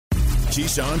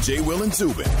Keyshawn, J. Will, and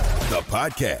Zubin, the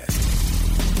podcast.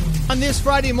 On this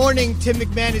Friday morning, Tim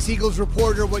McManus, Eagles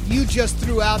reporter, what you just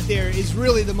threw out there is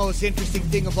really the most interesting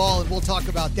thing of all, and we'll talk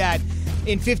about that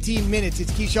in 15 minutes. It's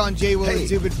Keyshawn, J. Will, and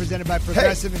Zubin, presented by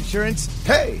Progressive Insurance.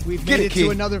 We've made it to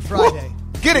another Friday.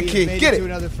 Get it, Key. Get it. To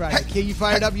another Friday. Key, you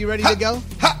fired up? You ready to go?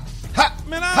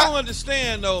 Man, I don't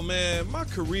understand, though, man. My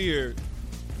career,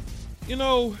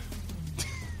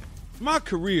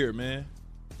 man,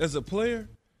 as a player,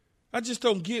 I just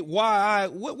don't get why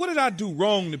what did I do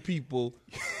wrong to people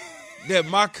that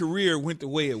my career went the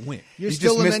way it went? You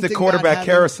just missed the quarterback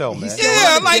carousel, man.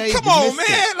 Yeah, like, come on,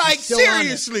 man. Like,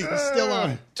 seriously. He's still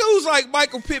on it. Dudes like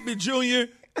Michael Pittman Jr.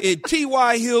 and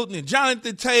T.Y. Hilton and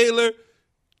Jonathan Taylor,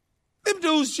 them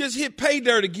dudes just hit pay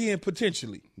dirt again,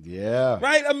 potentially. Yeah.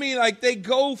 Right? I mean, like, they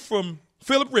go from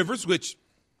Phillip Rivers, which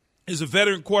is a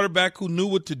veteran quarterback who knew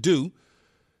what to do,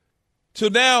 to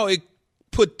now a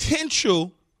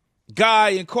potential guy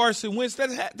in Carson Wentz that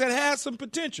has some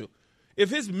potential. If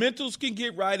his mentals can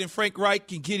get right and Frank Reich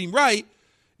can get him right,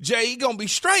 Jay, he going to be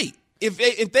straight.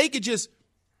 If they could just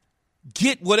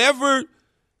get whatever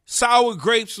sour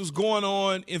grapes was going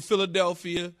on in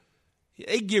Philadelphia,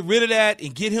 they get rid of that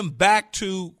and get him back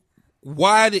to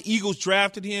why the Eagles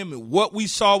drafted him and what we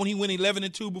saw when he went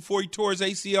 11-2 before he tore his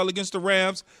ACL against the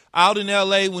Rams out in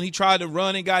L.A. when he tried to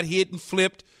run and got hit and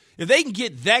flipped. If they can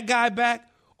get that guy back,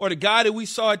 or the guy that we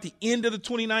saw at the end of the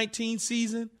 2019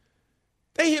 season,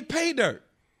 they hit pay dirt.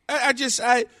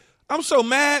 I'm so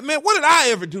mad, man. What did I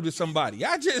ever do to somebody?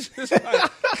 It's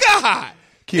like, God.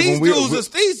 These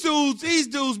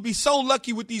dudes be so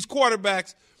lucky with these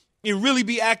quarterbacks and really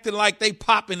be acting like they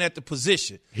popping at the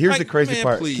position. Here's the crazy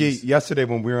part. Key, yesterday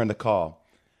when we were on the call,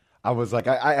 I was like,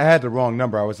 I had the wrong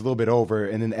number. I was a little bit over,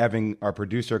 and then Evan, our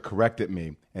producer, corrected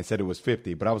me and said it was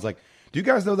 50. But I was like, do you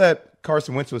guys know that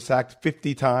Carson Wentz was sacked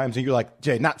 50 times? And you're like,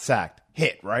 Jay, not sacked.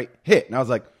 Hit, right? Hit. And I was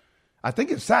like, I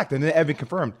think it's sacked. And then Evan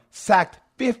confirmed, sacked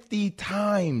 50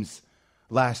 times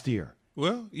last year.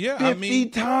 Well, yeah. 50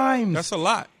 times. That's a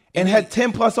lot. And had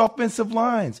 10-plus offensive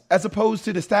lines, as opposed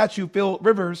to the statue, Phillip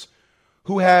Rivers,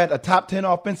 who had a top 10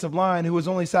 offensive line who was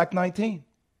only sacked 19.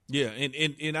 Yeah,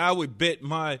 and I would bet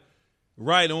my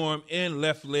right arm and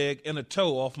left leg and a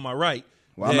toe off my right.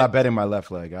 Well, I'm not betting my left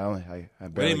leg. I only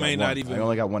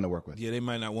got one to work with. Yeah, they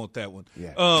might not want that one.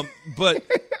 Yeah. But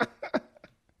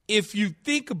if you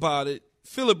think about it,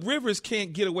 Phillip Rivers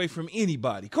can't get away from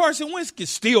anybody. Carson Wentz can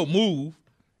still move.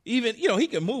 Even, he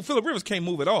can move. Phillip Rivers can't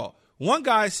move at all. One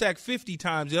guy sacked 50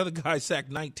 times. The other guy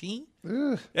sacked 19.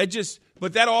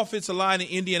 But that offensive line in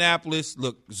Indianapolis,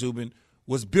 look, Zubin,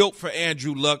 was built for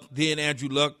Andrew Luck. Then Andrew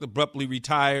Luck abruptly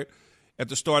retired at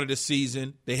the start of the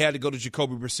season. They had to go to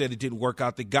Jacoby Brissett. It didn't work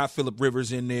out. They got Phillip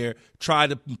Rivers in there,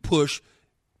 tried to push.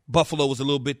 Buffalo was a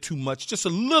little bit too much, just a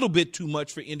little bit too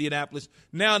much for Indianapolis.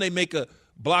 Now they make a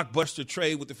blockbuster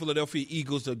trade with the Philadelphia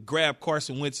Eagles to grab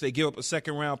Carson Wentz. They give up a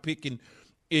second-round pick and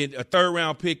a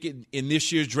third-round pick in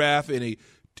this year's draft, and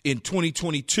in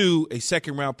 2022, a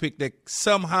second-round pick that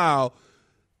somehow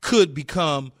could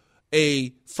become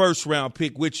a first-round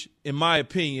pick, which, in my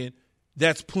opinion,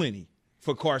 that's plenty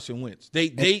for Carson Wentz. They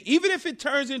even if it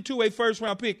turns into a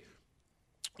first-round pick,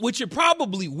 which it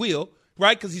probably will,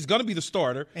 right? Because he's going to be the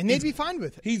starter, and they'd be fine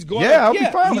with it. I'll be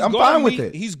fine. I'm fine with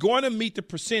it. He's going to meet the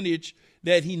percentage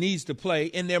that he needs to play,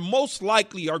 and they're most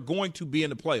likely are going to be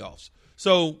in the playoffs.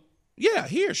 So, yeah,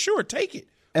 sure, take it.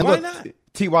 And why look, not?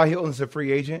 T.Y. Hilton's a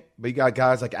free agent, but you got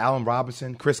guys like Allen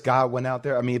Robinson, Chris Godwin out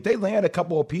there. I mean, if they land a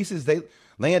couple of pieces, they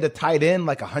land a tight end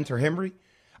like a Hunter Henry.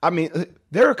 I mean,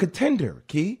 they're a contender,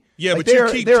 Key. Yeah, like but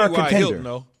you keep T.Y. Hilton,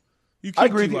 though. I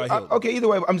agree with you. Okay, either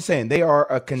way, I'm just saying they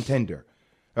are a contender.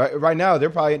 Right now, they're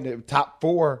probably in the top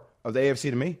 4 of the AFC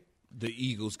to me. The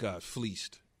Eagles got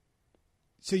fleeced.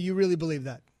 So you really believe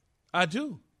that? I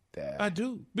do. I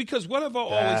do. Because what have I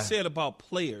always said about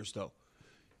players, though?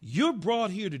 You're brought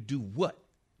here to do what?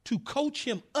 To coach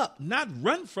him up, not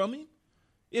run from him.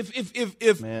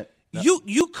 If Man, no.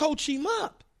 you coach him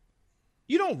up,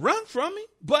 you don't run from him.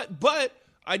 But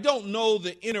I don't know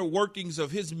the inner workings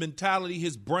of his mentality,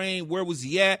 his brain. Where was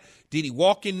he at? Did he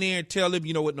walk in there and tell him,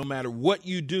 you know what, no matter what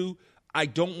you do, I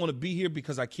don't want to be here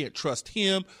because I can't trust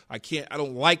him. I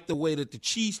don't like the way that the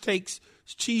cheesesteaks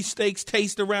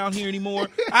taste around here anymore.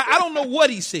 I don't know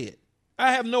what he said.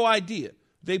 I have no idea.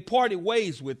 They parted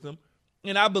ways with him,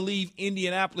 and I believe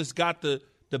Indianapolis got the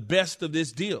best of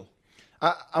this deal.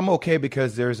 I'm okay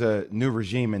because there's a new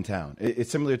regime in town.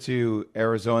 It's similar to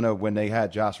Arizona when they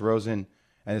had Josh Rosen,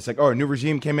 and it's like, a new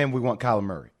regime came in, we want Kyler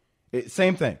Murray.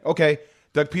 Same thing. Okay,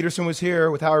 Doug Peterson was here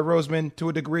with Howard Roseman to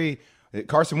a degree.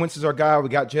 Carson Wentz is our guy. We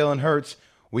got Jalen Hurts.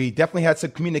 We definitely had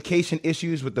some communication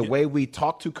issues with the way we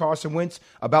talked to Carson Wentz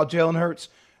about Jalen Hurts.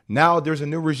 Now there's a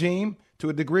new regime to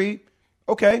a degree.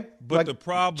 Okay, but the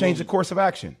problem, change the course of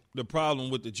action. The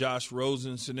problem with the Josh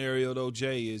Rosen scenario, though,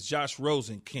 Jay, is Josh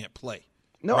Rosen can't play.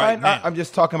 No, I'm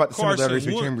just talking about the similarities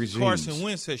between regimes. Carson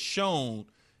Wentz has shown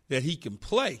that he can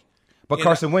play. But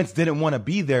Carson Wentz didn't want to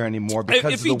be there anymore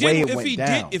because of the way it went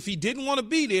down. If he didn't want to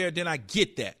be there, then I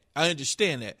get that. I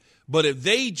understand that. But if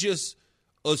they just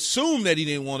assumed that he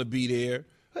didn't want to be there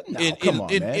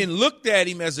and looked at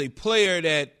him as a player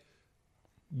that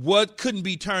couldn't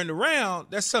be turned around,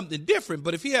 that's something different.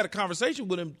 But if he had a conversation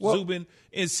with him, Zubin,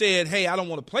 and said, hey, I don't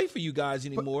want to play for you guys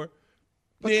anymore,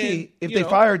 then if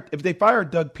they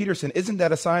fired Doug Peterson, isn't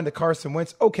that a sign to Carson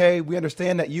Wentz? Okay, we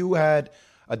understand that you had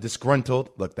a disgruntled,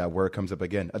 look, that word comes up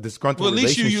again, a disgruntled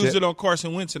relationship. Well, at least you used it on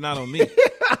Carson Wentz and not on me.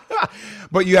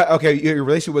 But your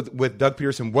relationship with Doug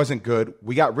Peterson wasn't good.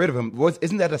 We got rid of him.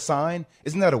 Isn't that a sign?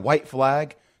 Isn't that a white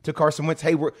flag to Carson Wentz?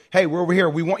 Hey, we're over here.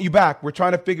 We want you back. We're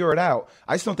trying to figure it out.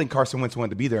 I just don't think Carson Wentz wanted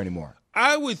to be there anymore.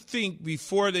 I would think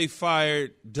before they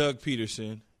fired Doug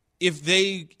Peterson, if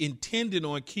they intended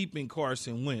on keeping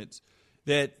Carson Wentz,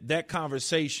 that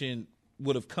conversation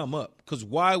would have come up. Because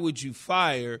why would you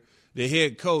fire the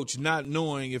head coach not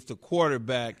knowing if the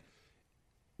quarterback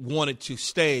wanted to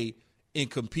stay and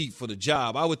compete for the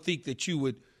job? I would think that you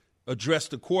would address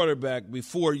the quarterback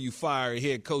before you fire a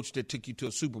head coach that took you to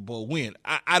a Super Bowl win.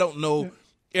 I don't know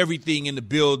everything in the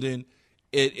building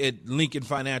at Lincoln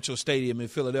Financial Stadium in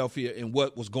Philadelphia and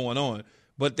what was going on,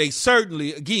 but they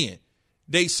certainly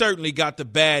got the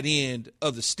bad end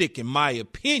of the stick, in my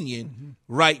opinion,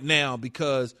 right now,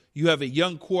 because you have a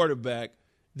young quarterback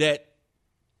that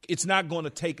it's not going to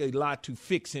take a lot to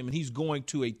fix him, and he's going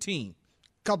to a team.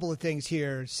 Couple of things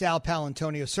here. Sal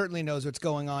Paolantonio certainly knows what's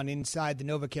going on inside the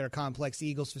NovaCare Complex, the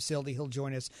Eagles facility. He'll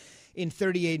join us in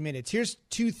 38 minutes. Here's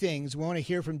two things. We want to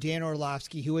hear from Dan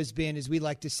Orlovsky, who has been, as we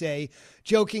like to say,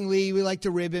 jokingly, we like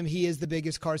to rib him, he is the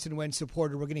biggest Carson Wentz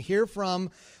supporter. We're going to hear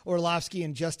from Orlovsky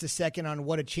in just a second on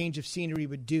what a change of scenery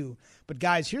would do. But,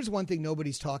 guys, here's one thing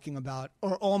nobody's talking about,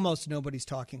 or almost nobody's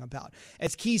talking about.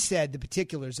 As Key said, the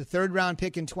particulars, a third-round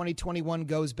pick in 2021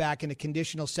 goes back, and a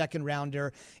conditional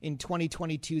second-rounder in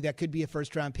 2022. That could be a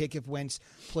first-round pick if Wentz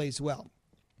plays well.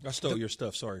 I stole your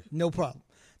stuff, sorry. No problem.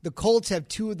 The Colts have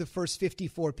two of the first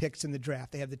 54 picks in the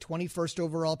draft. They have the 21st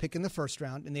overall pick in the first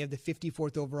round, and they have the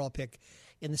 54th overall pick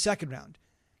in the second round.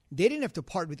 They didn't have to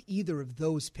part with either of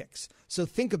those picks. So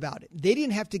think about it. They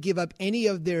didn't have to give up any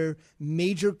of their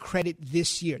major credit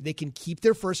this year. They can keep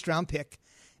their first-round pick.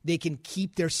 They can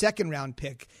keep their second-round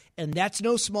pick, and that's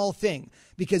no small thing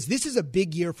because this is a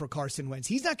big year for Carson Wentz.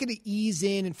 He's not going to ease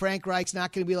in, and Frank Reich's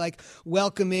not going to be like,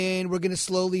 welcome in, we're going to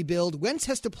slowly build. Wentz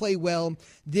has to play well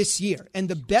this year, and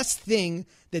the best thing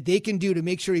that they can do to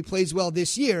make sure he plays well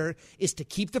this year is to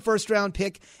keep the first-round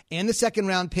pick and the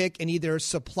second-round pick and either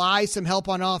supply some help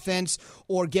on offense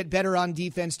or get better on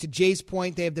defense. To Jay's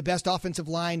point, they have the best offensive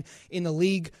line in the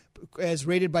league, as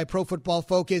rated by Pro Football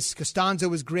Focus. Costanzo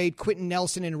was great. Quentin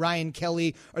Nelson and Ryan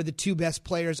Kelly are the two best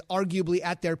players, arguably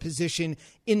at their position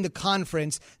in the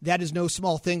conference. That is no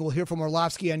small thing. We'll hear from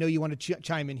Orlovsky. I know you want to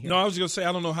chime in here. No, I was going to say,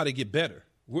 I don't know how to get better.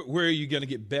 Where are you going to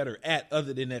get better at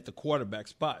other than at the quarterback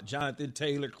spot? Jonathan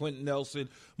Taylor, Quentin Nelson,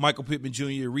 Michael Pittman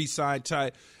Jr., re-signed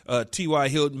T.Y.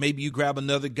 Hilton. Maybe you grab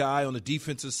another guy on the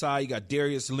defensive side. You got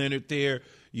Darius Leonard there.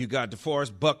 You got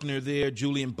DeForest Buckner there,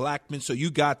 Julian Blackmon. So you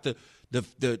got the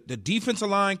defensive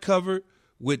line covered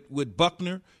with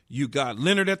Buckner. You got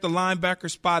Leonard at the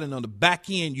linebacker spot, and on the back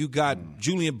end, you got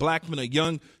Julian Blackmon, a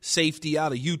young safety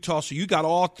out of Utah. So you got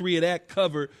all three of that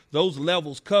covered, those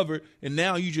levels covered, and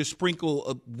now you just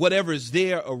sprinkle whatever is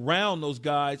there around those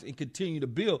guys and continue to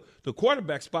build. The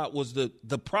quarterback spot was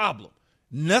the problem.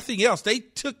 Nothing else. They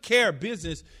took care of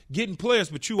business getting players,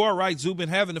 but you are right, Zubin,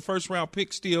 having the first-round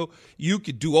pick still, you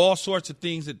could do all sorts of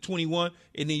things at 21,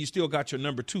 and then you still got your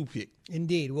number 2 pick.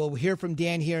 Indeed. We'll hear from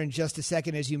Dan here in just a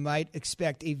second, as you might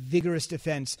expect, a vigorous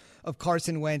defense of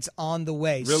Carson Wentz on the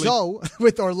way. Really? So,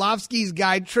 with Orlovsky's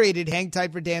guide traded, hang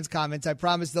tight for Dan's comments. I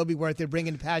promise they'll be worth it,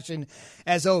 bringing passion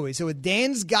as always. So, with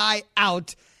Dan's guy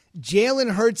out,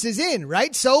 Jalen Hurts is in,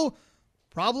 right? So,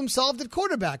 problem solved at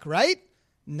quarterback, right?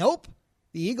 Nope.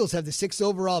 The Eagles have the 6th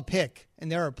overall pick,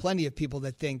 and there are plenty of people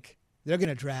that think they're going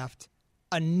to draft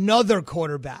another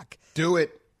quarterback. Do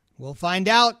it. We'll find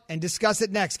out and discuss it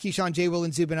next. Keyshawn, J. Will,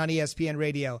 and Zubin on ESPN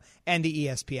Radio and the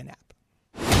ESPN app.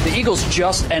 The Eagles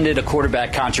just ended a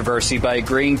quarterback controversy by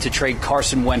agreeing to trade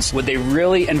Carson Wentz. Would they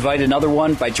really invite another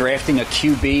one by drafting a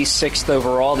QB 6th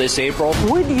overall this April?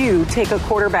 Would you take a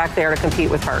quarterback there to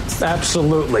compete with Hurts?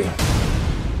 Absolutely.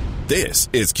 This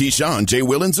is Keyshawn, J.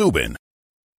 Will, and Zubin.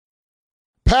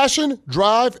 Passion,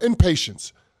 drive, and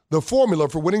patience. The formula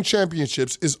for winning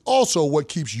championships is also what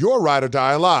keeps your ride or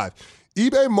die alive.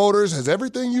 eBay Motors has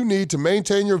everything you need to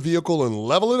maintain your vehicle and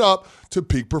level it up to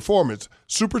peak performance.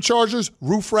 Superchargers,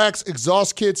 roof racks,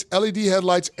 exhaust kits, LED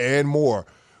headlights, and more.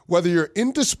 Whether you're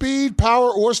into speed, power,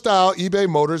 or style, eBay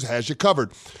Motors has you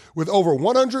covered. With over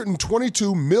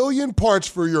 122 million parts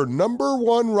for your number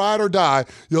one ride or die,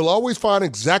 you'll always find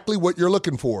exactly what you're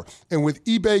looking for. And with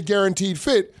eBay Guaranteed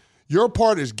Fit, your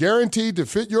part is guaranteed to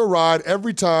fit your ride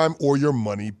every time or your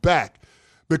money back.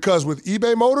 Because with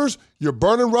eBay Motors, you're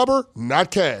burning rubber, not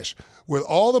cash. With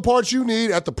all the parts you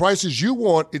need at the prices you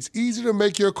want, it's easy to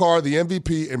make your car the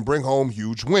MVP and bring home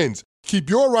huge wins. Keep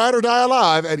your ride or die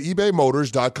alive at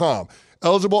ebaymotors.com.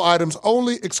 Eligible items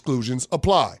only. Exclusions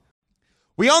apply.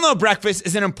 We all know breakfast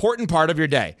is an important part of your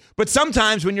day, but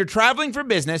sometimes when you're traveling for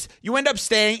business, you end up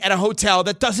staying at a hotel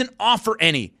that doesn't offer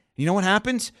any. You know what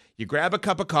happens? You grab a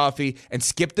cup of coffee and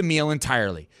skip the meal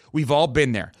entirely. We've all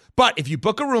been there. But if you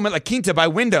book a room at La Quinta by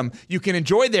Wyndham, you can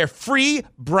enjoy their free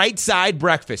Bright Side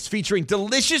breakfast featuring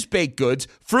delicious baked goods,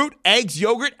 fruit, eggs,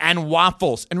 yogurt, and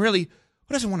waffles. And really,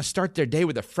 who doesn't want to start their day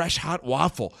with a fresh, hot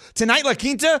waffle? Tonight, La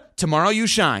Quinta, tomorrow you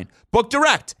shine. Book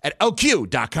direct at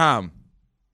lq.com.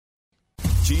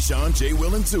 Keyshawn, J.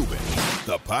 Will, and Zubin,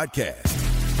 the podcast.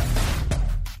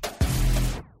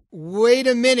 Wait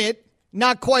a minute.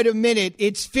 Not quite a minute.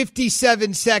 It's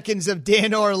 57 seconds of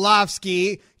Dan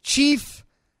Orlovsky, Chief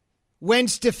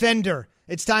Wentz defender.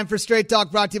 It's time for Straight Talk,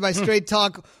 brought to you by Straight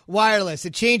Talk Wireless. A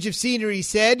change of scenery, he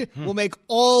said, will make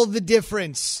all the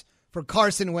difference for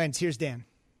Carson Wentz. Here's Dan.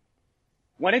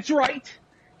 When it's right,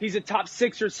 he's a top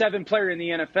 6 or 7 player in the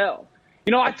NFL.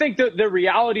 You know, I think the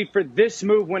reality for this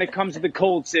move when it comes to the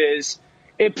Colts is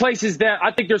it places them.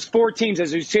 I think there's 4 teams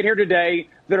as we sit here today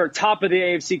that are top of the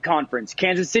AFC conference.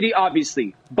 Kansas City,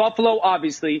 obviously. Buffalo,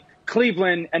 obviously.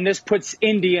 Cleveland, and this puts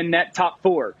Indy in that top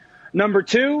 4. Number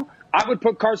 2, I would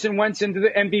put Carson Wentz into the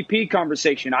MVP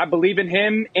conversation. I believe in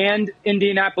him and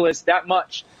Indianapolis that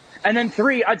much. And then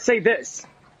 3, I'd say this.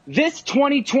 This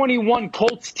 2021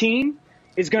 Colts team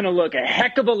is going to look a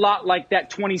heck of a lot like that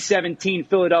 2017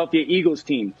 Philadelphia Eagles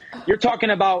team. You're talking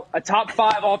about a top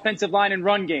 5 offensive line and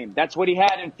run game. That's what he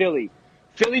had in Philly.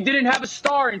 Philly didn't have a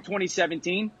star in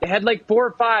 2017. They had like 4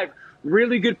 or 5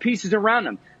 really good pieces around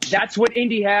them. That's what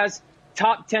Indy has,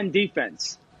 top 10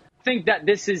 defense. I think that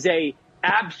this is a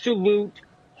absolute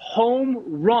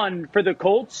home run for the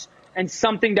Colts and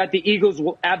something that the Eagles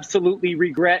will absolutely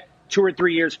regret 2 or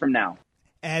 3 years from now.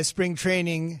 As spring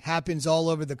training happens all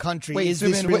over the country, is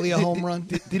this really a home run?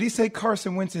 Did he say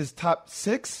Carson Wentz is top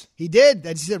 6? He did.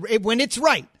 That's when it's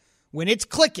right, when it's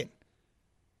clicking.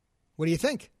 What do you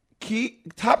think?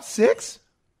 Top 6?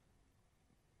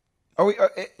 Are we?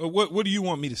 What do you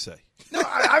want me to say? No,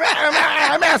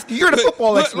 I'm asking. You're the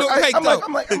football expert.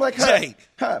 I'm like, Jay,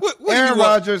 Aaron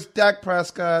Rodgers, Dak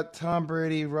Prescott, Tom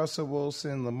Brady, Russell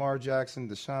Wilson, Lamar Jackson,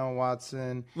 Deshaun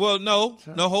Watson. Well, no,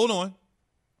 hold on.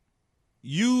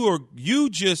 You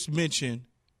just mentioned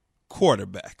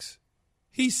quarterbacks.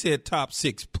 He said top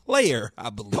 6 player, I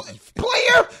believe.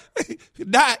 Player?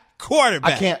 Not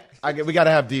quarterback. We got to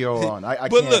have D.O. on.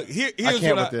 But look,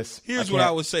 here's what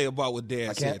I would say about what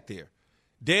Dan said there.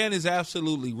 Dan is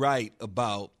absolutely right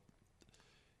about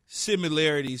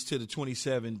similarities to the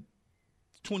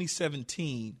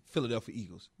 2017 Philadelphia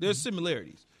Eagles. There's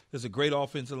similarities. There's a great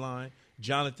offensive line,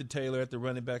 Jonathan Taylor at the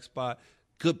running back spot,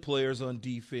 good players on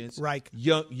defense. Reich.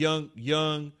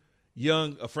 Young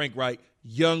Frank Reich,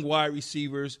 young wide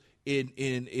receivers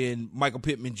in Michael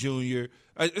Pittman Jr.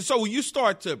 So when you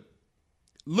start to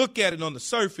look at it on the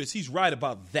surface, he's right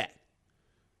about that.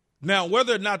 Now,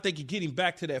 whether or not they can get him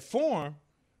back to that form,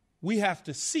 we have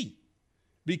to see.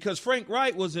 Because Frank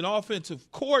Reich was an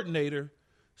offensive coordinator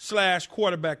 /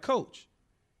 quarterback coach.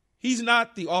 He's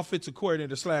not the offensive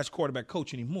coordinator / quarterback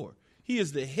coach anymore. He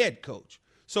is the head coach.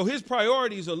 So his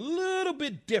priorities are a little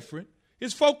bit different.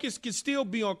 His focus can still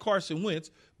be on Carson Wentz,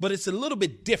 but it's a little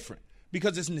bit different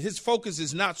because his focus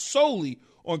is not solely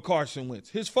on Carson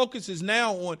Wentz. His focus is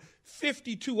now on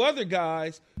 52 other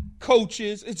guys,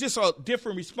 coaches. It's just a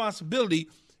different responsibility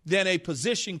than a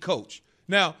position coach.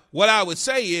 Now, what I would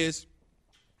say is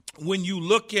when you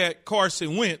look at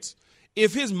Carson Wentz,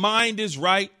 if his mind is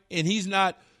right and he's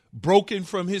not broken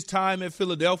from his time at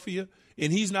Philadelphia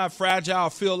and he's not fragile,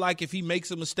 feel like if he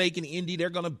makes a mistake in Indy, they're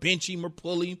going to bench him or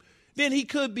pull him, then he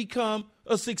could become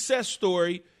a success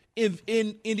story in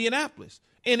Indianapolis.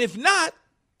 And if not,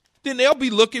 then they'll be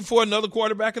looking for another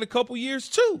quarterback in a couple years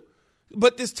too.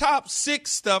 But this top 6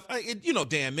 stuff,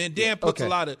 Dan puts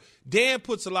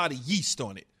a lot of yeast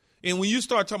on it. And when you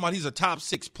start talking about he's a top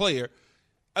 6 player,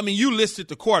 I mean, you listed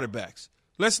the quarterbacks.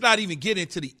 let's not even get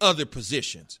into the other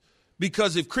positions.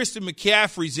 Because if Christian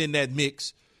McCaffrey's in that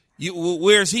mix,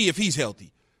 where's he if he's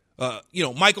healthy?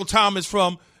 Michael Thomas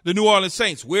from the New Orleans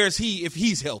Saints, where's he if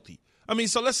he's healthy? I mean,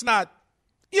 so let's not,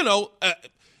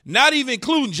 not even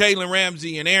including Jalen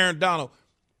Ramsey and Aaron Donald.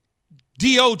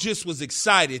 D.O. just was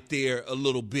excited there a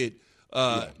little bit,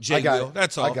 Jay Will.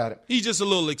 That's all. I got it. He's just a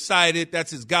little excited. That's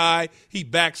his guy. He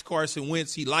backs Carson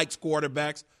Wentz. He likes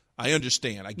quarterbacks. I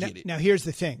understand. I get it. Now, here's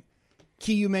the thing.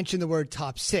 Key, you mentioned the word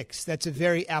top 6. That's a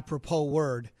very apropos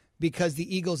word because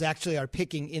the Eagles actually are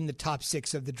picking in the top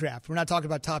 6 of the draft. We're not talking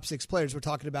about top 6 players. We're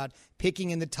talking about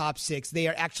picking in the top 6. They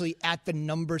are actually at the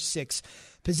number 6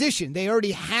 position. They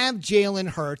already have Jalen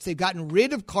Hurts. They've gotten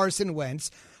rid of Carson Wentz.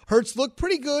 Hurts looked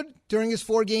pretty good during his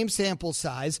 4-game sample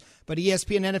size, but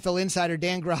ESPN NFL insider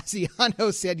Dan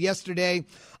Graziano said yesterday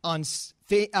on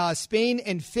Spain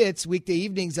and Fitz weekday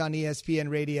evenings on ESPN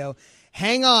Radio,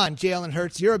 hang on, Jalen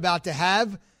Hurts, you're about to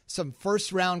have some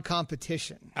first-round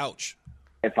competition. Ouch.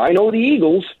 If I know the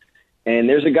Eagles and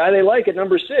there's a guy they like at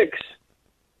number 6,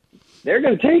 they're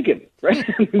going to take him, right?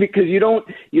 Because you don't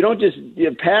just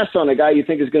pass on a guy you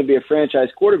think is going to be a franchise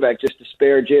quarterback just to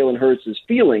spare Jalen Hurts'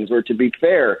 feelings or to be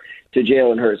fair to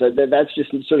Jalen Hurts. That's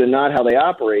just sort of not how they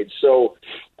operate. So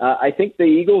I think the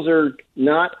Eagles are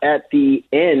not at the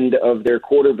end of their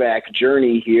quarterback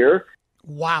journey here.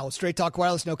 Wow. Straight Talk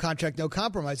Wireless, no contract, no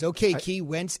compromise. Okay, Key,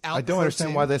 Wentz out. I don't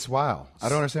understand why that's wow. I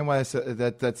don't understand why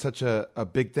that's such a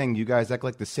big thing. You guys act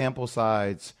like the sample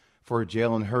size for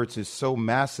Jalen Hurts is so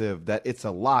massive that it's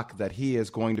a lock that he is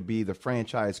going to be the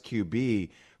franchise QB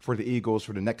for the Eagles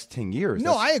for the next 10 years.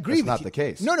 No, I agree with you. That's not the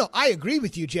case. No, I agree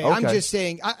with you, Jay. Okay. I'm just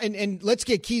saying, and let's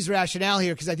get Key's rationale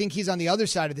here because I think he's on the other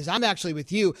side of this. I'm actually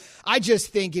with you. I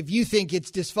just think if you think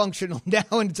it's dysfunctional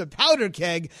now and it's a powder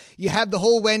keg, you have the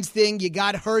whole Wentz thing, you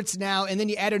got Hurts now, and then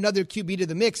you add another QB to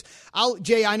the mix.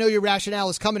 Jay, I know your rationale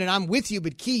is coming, and I'm with you,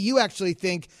 but Key, you actually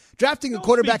think drafting a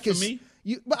quarterback is –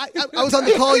 I was on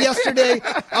the call yesterday.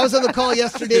 I was on the call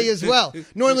yesterday as well.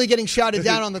 Normally getting shouted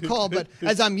down on the call, but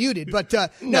as I'm muted. But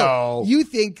no, you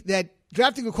think that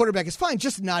drafting a quarterback is fine,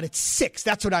 just not at 6.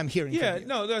 That's what I'm hearing. Yeah, from you.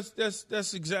 No,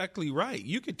 that's exactly right.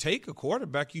 You could take a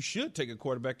quarterback. You should take a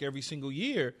quarterback every single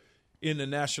year in the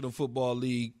National Football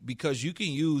League because you can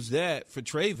use that for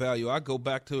trade value. I go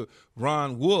back to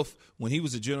Ron Wolf when he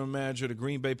was the general manager of the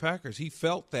Green Bay Packers. He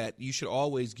felt that you should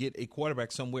always get a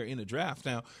quarterback somewhere in the draft.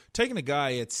 Now, taking a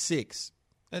guy at 6,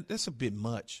 that's a bit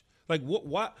much. Like,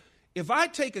 what? If I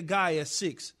take a guy at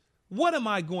 6, what am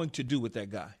I going to do with that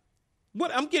guy?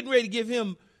 I'm getting ready to give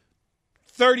him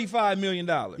 $35 million.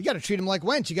 You got to treat him like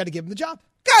Wentz. You got to give him the job.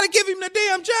 Got to give him the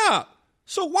damn job.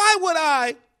 So why would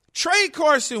I trade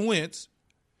Carson Wentz,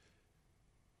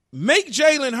 make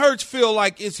Jalen Hurts feel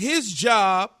like it's his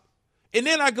job, and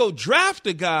then I go draft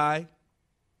a guy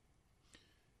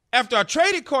after I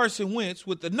traded Carson Wentz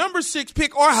with the number 6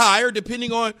 pick or higher,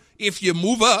 depending on if you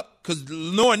move up, because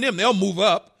knowing them, they'll move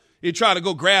up and try to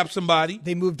go grab somebody.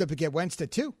 They moved up to get Wentz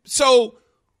at 2. So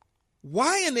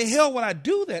why in the hell would I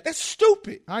do that? That's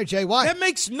stupid. All right, Jay, why? That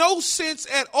makes no sense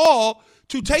at all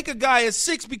to take a guy at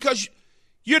 6 because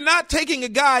you're not taking a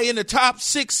guy in the top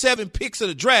 6, 7 picks of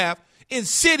the draft and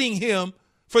sitting him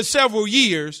for several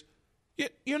years.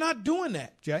 You're not doing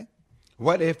that. Jay?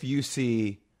 What if you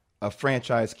see a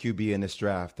franchise QB in this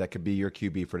draft that could be your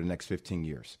QB for the next 15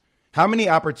 years? How many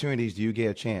opportunities do you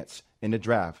get a chance in the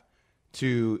draft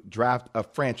to draft a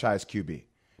franchise QB?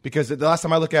 Because the last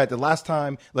time I look at it, the last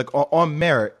time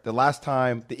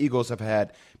the Eagles have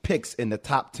had picks in the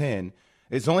top 10,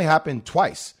 it's only happened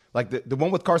twice. Like the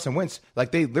one with Carson Wentz,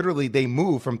 like they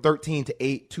moved from 13 to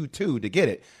 8 to 2 to get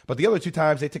it. But the other 2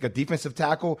 times they took a defensive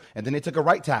tackle and then they took a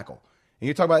right tackle. And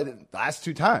you're talking about the last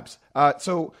 2 times.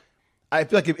 So I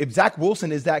feel like if Zach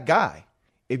Wilson is that guy,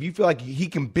 if you feel like he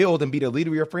can build and be the leader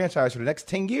of your franchise for the next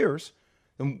 10 years,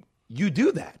 then you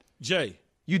do that. Jay.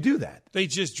 You do that. They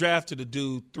just drafted a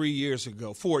dude 4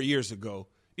 years ago.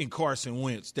 In Carson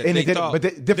Wentz.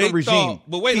 Different regime.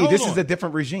 But wait, this is a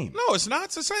different regime. No, it's not.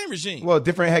 It's the same regime. Well,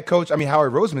 different head coach. I mean, Howie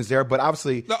Roseman's there, but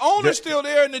obviously the owner's still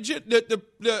there, and the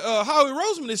Howie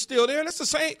Roseman is still there. That's the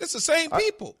same. That's the same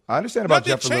people. I understand about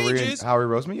Jeff Lurie and Howie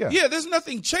Roseman. Yeah. There's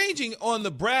nothing changing on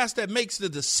the brass that makes the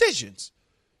decisions.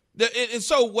 And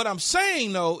so what I'm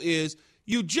saying though is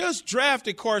you just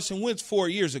drafted Carson Wentz 4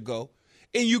 years ago,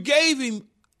 and you gave him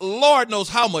Lord knows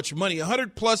how much money,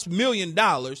 $100+ million,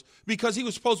 because he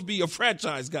was supposed to be a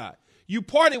franchise guy. You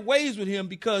parted ways with him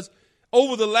because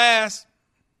over the last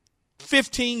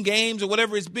 15 games or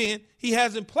whatever it's been, he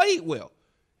hasn't played well.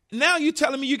 Now you're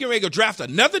telling me you can ready to go draft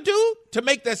another dude to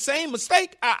make that same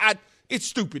mistake? It's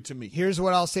stupid to me. Here's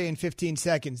what I'll say in 15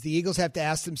 seconds. The Eagles have to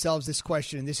ask themselves this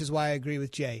question, and this is why I agree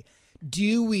with Jay.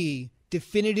 Do we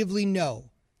definitively know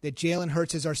that Jalen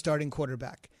Hurts is our starting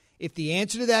quarterback? If the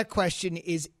answer to that question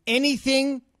is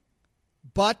anything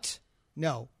but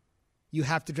no, you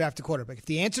have to draft a quarterback. If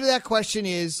the answer to that question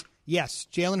is yes,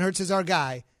 Jalen Hurts is our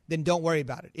guy, then don't worry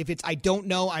about it. If it's I don't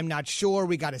know, I'm not sure,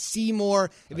 we got to see more.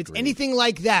 If it's anything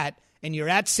like that and you're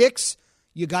at 6,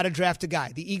 you got to draft a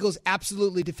guy. The Eagles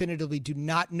absolutely definitively do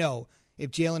not know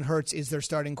if Jalen Hurts is their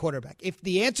starting quarterback. If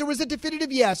the answer was a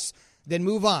definitive yes, then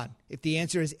move on. If the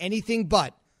answer is anything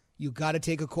but, you got to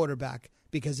take a quarterback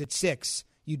because at 6,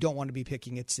 you don't want to be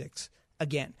picking at 6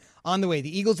 again. On the way,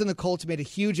 the Eagles and the Colts made a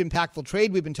huge, impactful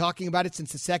trade. We've been talking about it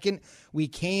since the second we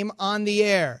came on the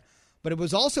air. But it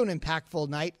was also an impactful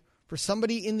night for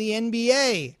somebody in the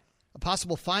NBA. A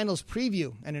possible finals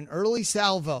preview and an early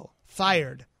salvo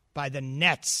fired by the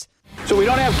Nets. So we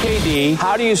don't have KD.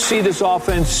 How do you see this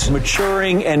offense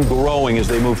maturing and growing as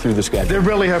they move through the schedule? They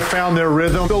really have found their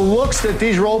rhythm. The looks that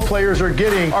these role players are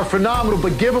getting are phenomenal,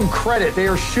 but give them credit. They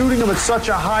are shooting them at such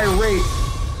a high rate.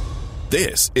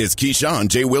 This is Keyshawn,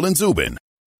 J. Will, and Zubin.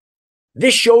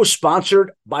 This show is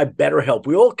sponsored by BetterHelp.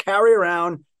 We all carry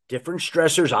around different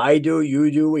stressors. I do, you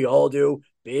do, we all do,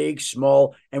 big,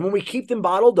 small. And when we keep them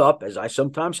bottled up, as I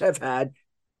sometimes have had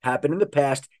happen in the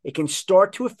past, it can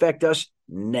start to affect us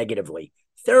negatively.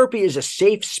 Therapy is a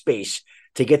safe space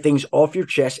to get things off your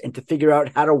chest and to figure out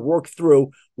how to work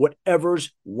through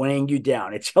whatever's weighing you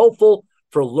down. It's helpful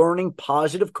for learning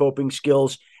positive coping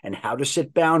skills and how to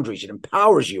set boundaries. It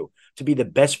empowers you to be the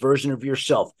best version of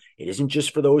yourself. It isn't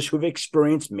just for those who have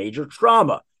experienced major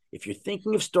trauma. If you're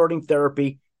thinking of starting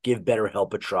therapy, give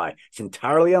BetterHelp a try. It's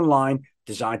entirely online,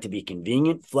 designed to be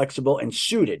convenient, flexible, and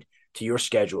suited to your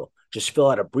schedule. Just fill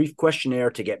out a brief questionnaire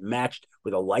to get matched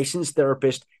with a licensed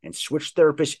therapist and switch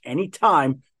therapists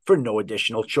anytime for no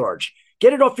additional charge.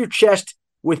 Get it off your chest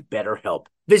with BetterHelp.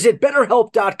 Visit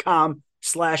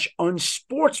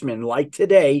BetterHelp.com/unsportsmanlike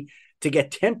today to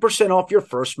get 10% off your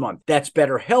first month. That's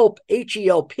BetterHelp,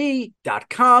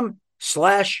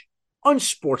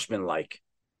 HELP.com/unsportsmanlike.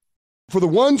 For the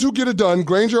ones who get it done,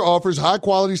 Grainger offers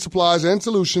high-quality supplies and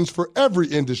solutions for every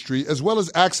industry, as well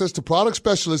as access to product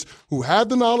specialists who have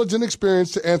the knowledge and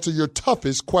experience to answer your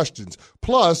toughest questions.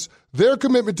 Plus, their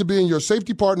commitment to being your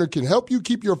safety partner can help you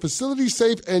keep your facility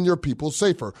safe and your people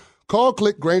safer. Call,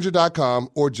 click Grainger.com,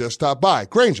 or just stop by.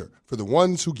 Grainger, for the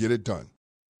ones who get it done.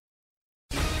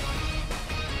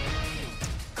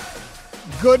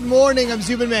 Good morning. I'm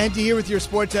Zubin Mehenti here with your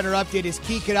SportsCenter update. As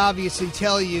Key could obviously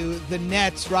tell you, the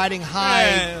Nets riding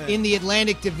high in the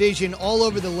Atlantic Division all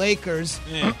over the Lakers.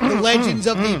 The legends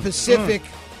of the Pacific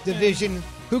Division.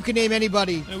 Who can name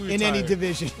anybody in any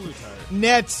division?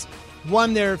 Nets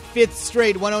won their 5th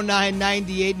straight,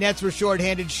 109-98. Nets were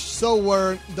shorthanded. So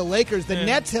were the Lakers. The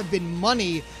Nets have been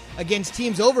money against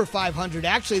teams over 500.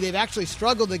 Actually, they've actually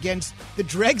struggled against the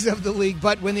dregs of the league.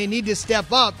 But when they need to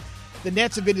step up, the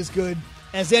Nets have been as good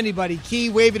as anybody. Key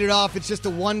waving it off. It's just a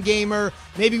one-gamer.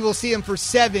 Maybe we'll see him for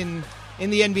 7 in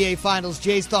the NBA Finals.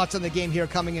 Jay's thoughts on the game here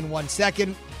coming in 1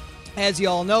 second. As you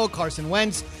all know, Carson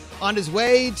Wentz on his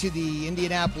way to the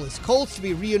Indianapolis Colts to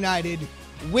be reunited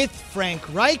with Frank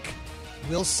Reich.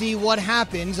 We'll see what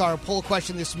happens. Our poll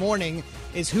question this morning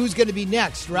is who's going to be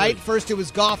next, right? First it was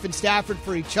Goff and Stafford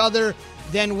for each other,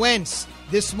 then Wentz.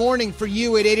 This morning for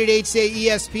you at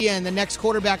 888-SAY-ESPN, the next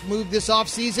quarterback move this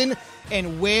offseason,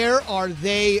 and where are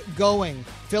they going?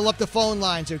 Fill up the phone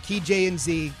lines or Key J and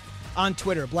Z on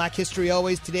Twitter. Black History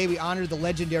Always. Today we honor the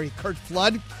legendary Curt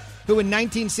Flood, who in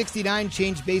 1969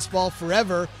 changed baseball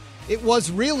forever. It was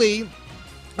really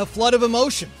a flood of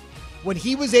emotion when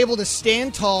he was able to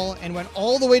stand tall and went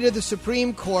all the way to the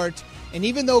Supreme Court. And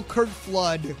even though Curt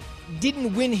Flood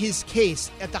didn't win his case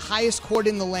at the highest court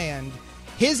in the land,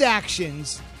 his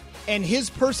actions and his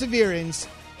perseverance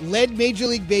led Major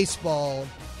League Baseball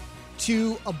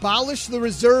to abolish the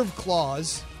reserve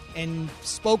clause, and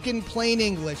spoken plain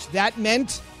English, that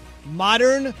meant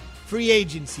modern free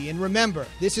agency. And remember,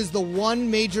 this is the one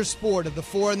major sport of the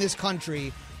 4 in this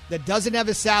country that doesn't have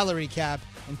a salary cap.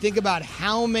 And think about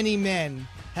how many men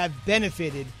have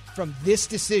benefited from this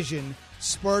decision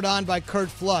spurred on by Curt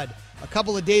Flood. A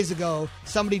couple of days ago,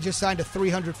 somebody just signed a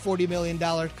 $340 million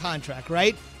contract,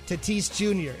 right? Tatis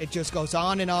Jr. It just goes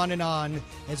on and on and on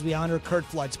as we honor Curt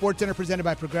Flood. SportsCenter presented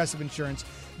by Progressive Insurance.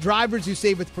 Drivers who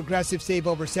save with Progressive save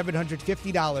over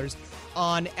 $750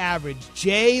 on average.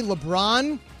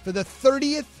 LeBron, for the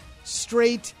 30th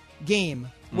straight game,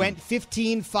 went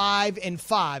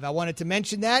 15-5-5. I wanted to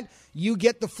mention that. You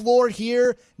get the floor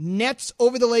here. Nets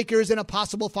over the Lakers in a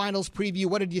possible finals preview.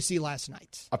 What did you see last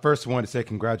night? I first wanted to say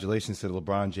congratulations to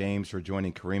LeBron James for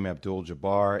joining Kareem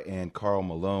Abdul-Jabbar and Karl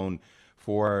Malone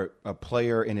for a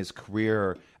player in his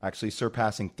career actually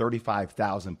surpassing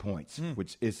 35,000 points,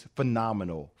 which is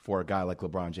phenomenal for a guy like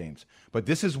LeBron James. But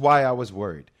this is why I was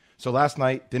worried. So last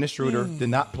night, Dennis Schroeder did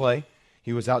not play.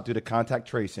 He was out due to contact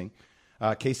tracing.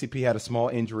 KCP had a small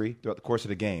injury throughout the course of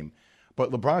the game.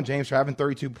 But LeBron James, for having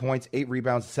 32 points, 8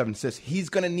 rebounds, and 7 assists, he's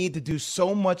going to need to do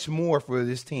so much more for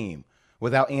this team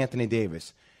without Anthony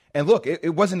Davis. And look,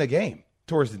 it wasn't a game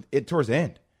towards the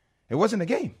end. It wasn't a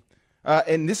game.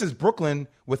 And this is Brooklyn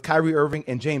with Kyrie Irving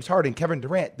and James Harden. Kevin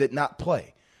Durant did not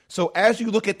play. So as you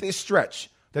look at this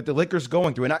stretch that the Lakers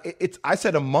going through, and I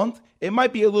said a month, it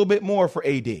might be a little bit more for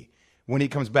AD when he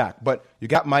comes back. But you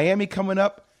got Miami coming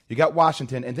up, you got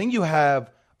Washington, and then you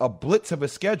have a blitz of a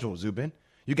schedule, Zubin.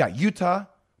 You got Utah,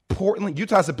 Portland.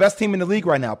 Utah's the best team in the league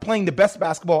right now, playing the best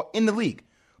basketball in the league.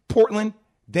 Portland,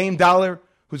 Dame Dollar,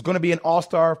 who's going to be an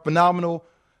all-star, phenomenal.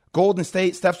 Golden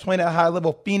State, Steph's playing at a high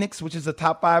level. Phoenix, which is a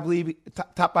top 5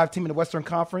 team in the Western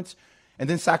Conference, and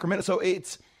then Sacramento. So you're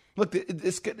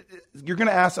going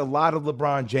to ask a lot of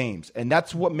LeBron James, and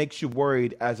that's what makes you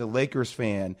worried as a Lakers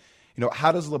fan. You know,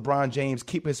 how does LeBron James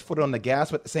keep his foot on the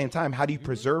gas, but at the same time, how do you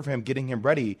preserve him, getting him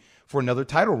ready for another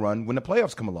title run when the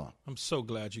playoffs come along? I'm so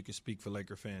glad you can speak for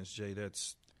Laker fans, Jay.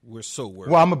 We're so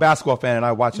worried. Well, I'm a basketball fan, and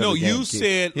I watch every game. No, you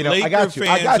said Laker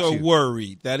fans are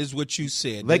worried. That is what you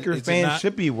said. Laker fans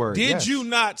should be worried. Did you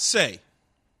not say,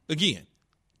 again,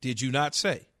 did you not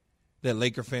say that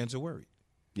Laker fans are worried?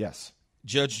 Yes.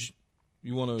 Judge,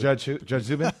 you want to? Judge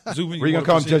Zubin? Zubin, were you going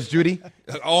to call him Judge Judy?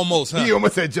 Almost, huh? You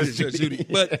almost said Judge Judy.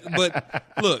 But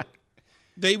look,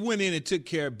 they went in and took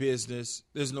care of business.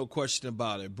 There's no question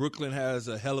about it. Brooklyn has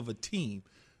a hell of a team.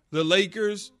 The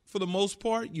Lakers, for the most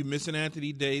part, you're missing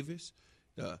Anthony Davis.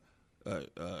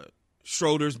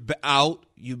 Schroeder's out.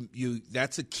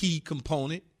 That's a key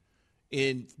component,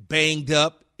 and banged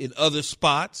up in other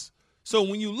spots. So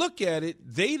when you look at it,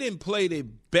 they didn't play their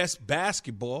best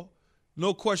basketball,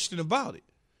 no question about it.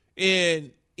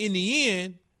 And in the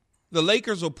end, the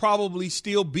Lakers will probably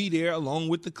still be there along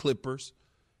with the Clippers.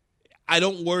 I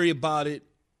don't worry about it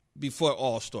before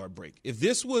All-Star break. If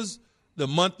this was the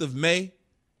month of May,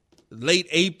 late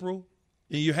April,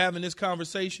 and you're having this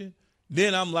conversation,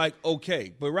 then I'm like,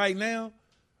 okay. But right now,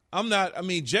 I'm not. I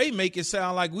mean, Jay make it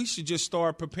sound like we should just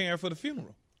start preparing for the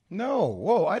funeral. No,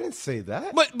 whoa, I didn't say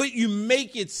that. But you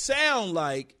make it sound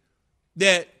like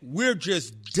that we're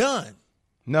just done.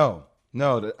 No,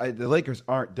 the Lakers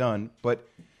aren't done. But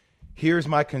here's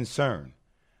my concern.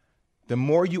 The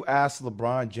more you ask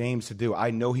LeBron James to do,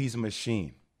 I know he's a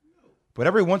machine. But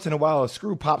every once in a while, a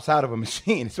screw pops out of a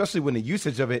machine, especially when the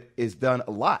usage of it is done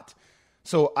a lot.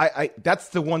 So that's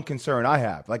the one concern I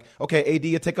have. Like, okay, AD,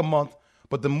 it'll take a month,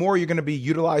 but the more you're going to be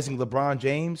utilizing LeBron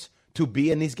James to be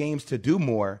in these games to do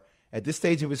more at this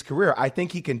stage of his career, I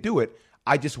think he can do it.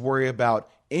 I just worry about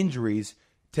injuries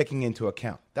taking into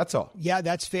account. That's all. Yeah,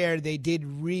 that's fair. They did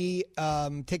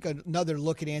take another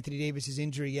look at Anthony Davis's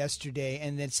injury yesterday,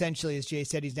 and essentially, as Jay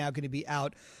said, he's now going to be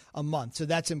out a month. So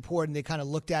that's important. They kind of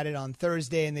looked at it on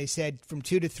Thursday, and they said from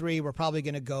 2 to 3, we're probably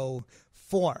going to go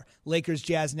 4. Lakers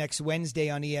Jazz next Wednesday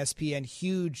on ESPN.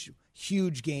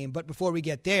 Huge game. But before we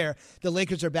get there, the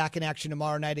Lakers are back in action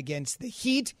tomorrow night against the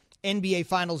Heat. NBA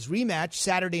Finals rematch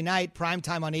Saturday night,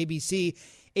 primetime on ABC,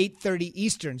 8:30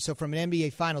 Eastern. So from an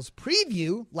NBA Finals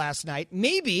preview last night,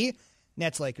 maybe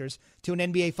Nets-Lakers, to an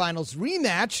NBA Finals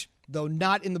rematch, though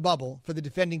not in the bubble, for the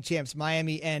defending champs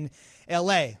Miami and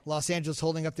L.A. Los Angeles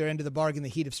holding up their end of the bargain. The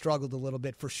Heat have struggled a little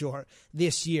bit for sure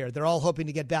this year. They're all hoping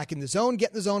to get back in the zone. Get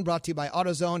in the Zone, brought to you by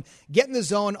AutoZone. Get in the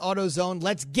zone, AutoZone.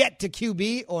 Let's get to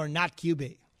QB or not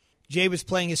QB. Jay was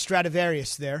playing his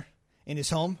Stradivarius there in his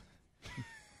home.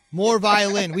 More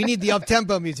violin. We need the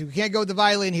up-tempo music. We can't go with the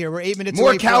violin here. We're 8 minutes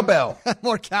away. More cowbell.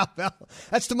 More cowbell.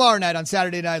 That's tomorrow night on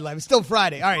Saturday Night Live. It's still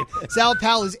Friday. All right. Sal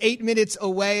Powell is 8 minutes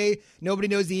away. Nobody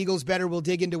knows the Eagles better. We'll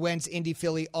dig into Wentz, Indy,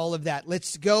 Philly, all of that.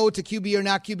 Let's go to QB or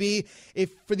not QB.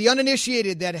 If for the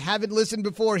uninitiated that haven't listened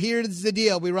before, here's the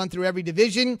deal. We run through every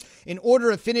division in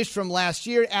order of finish from last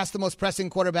year. Ask the most pressing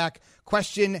quarterback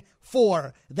question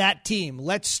for that team.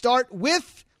 Let's start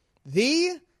with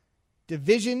the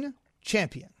division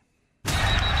champion.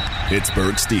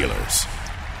 Pittsburgh Steelers.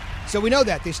 So we know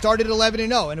that. They started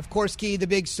 11-0. And, of course, Key, the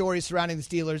big story surrounding the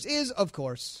Steelers is, of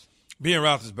course, Ben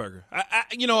Roethlisberger.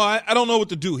 I don't know what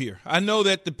to do here. I know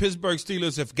that the Pittsburgh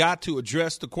Steelers have got to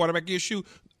address the quarterback issue.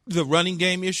 the running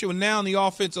game issue, and now on the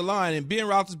offensive line. And Ben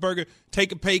Roethlisberger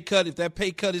take a pay cut. If that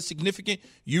pay cut is significant,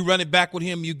 you run it back with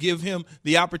him. You give him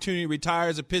the opportunity to retire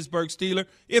as a Pittsburgh Steeler.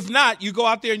 If not, you go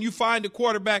out there and you find a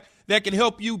quarterback that can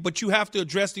help you, but you have to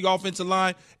address the offensive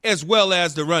line as well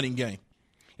as the running game.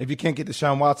 If you can't get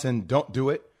Deshaun Watson, don't do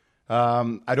it.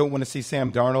 I don't want to see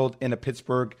Sam Darnold in a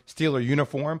Pittsburgh Steeler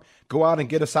uniform. Go out and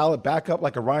get a solid backup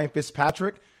like a Ryan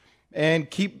Fitzpatrick and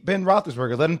keep Ben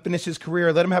Roethlisberger. Let him finish his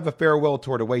career. Let him have a farewell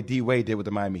tour the way D. Wade did with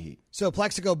the Miami Heat. So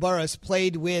Plexico Burress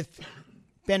played with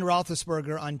Ben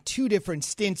Roethlisberger on 2 different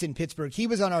stints in Pittsburgh. He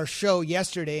was on our show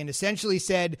yesterday and essentially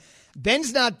said,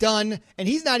 Ben's not done, and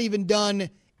he's not even done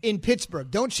in Pittsburgh.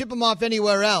 Don't ship him off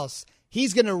anywhere else.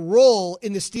 He's going to roll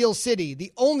in the Steel City,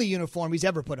 the only uniform he's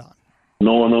ever put on.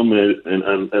 Knowing him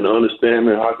and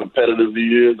understanding how competitive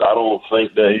he is, I don't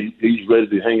think that he's ready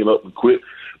to hang it up and quit.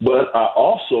 But I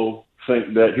also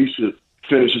think that he should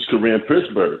finish his career in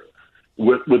Pittsburgh.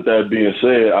 With that being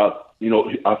said,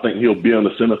 I think he'll be on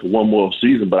the center for one more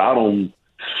season, but I don't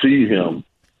see him,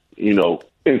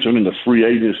 entering into free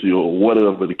agency or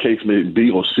whatever the case may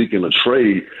be, or seeking a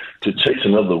trade to chase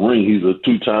another ring. He's a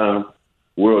 2-time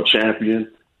world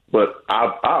champion. But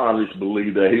I honestly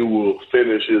believe that he will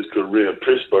finish his career in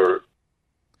Pittsburgh.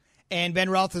 And Ben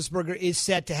Roethlisberger is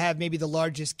set to have maybe the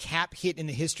largest cap hit in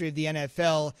the history of the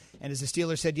NFL. And as the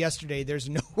Steelers said yesterday, there's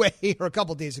no way, or a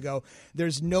couple days ago,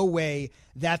 there's no way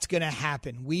that's going to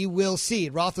happen. We will see.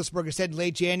 Roethlisberger said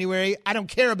late January, I don't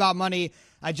care about money.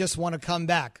 I just want to come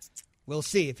back. We'll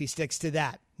see if he sticks to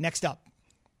that. Next up.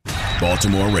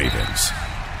 Baltimore Ravens.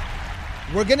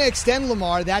 We're going to extend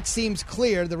Lamar. That seems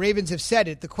clear. The Ravens have said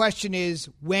it. The question is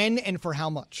when and for how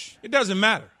much? It doesn't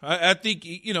matter. I think,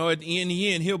 in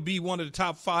the end, he'll be one of the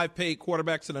top 5 paid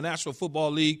quarterbacks in the National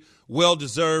Football League.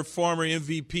 Well-deserved. Former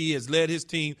MVP, has led his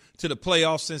team to the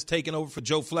playoffs since taking over for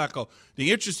Joe Flacco.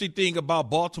 The interesting thing about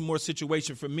Baltimore's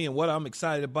situation for me and what I'm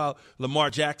excited about Lamar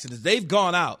Jackson is they've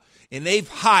gone out and they've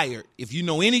hired, if you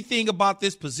know anything about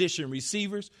this position,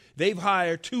 receivers, they've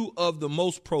hired 2 of the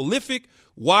most prolific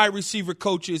wide receiver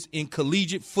coaches in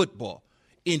collegiate football.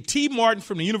 In T. Martin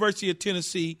from the University of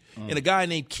Tennessee and a guy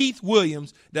named Keith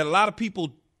Williams that a lot of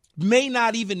people may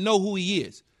not even know who he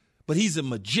is, but he's a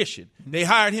magician. They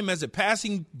hired him as a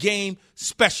passing game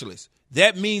specialist.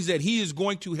 That means that he is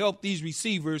going to help these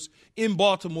receivers in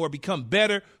Baltimore become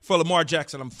better for Lamar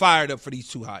Jackson. I'm fired up for these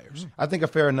 2 hires. I think a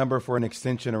fair number for an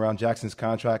extension around Jackson's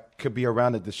contract could be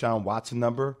around the Deshaun Watson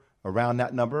number, around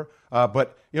that number.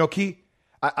 But, Key,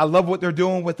 I love what they're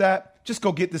doing with that. Just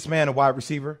go get this man a wide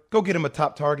receiver. Go get him a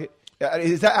top target.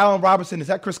 Is that Allen Robinson? Is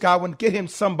that Chris Godwin? Get him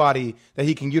somebody that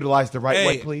he can utilize the right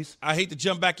way, please. I hate to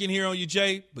jump back in here on you,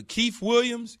 Jay, but Keith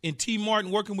Williams and T. Martin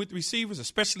working with receivers,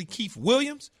 especially Keith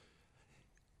Williams,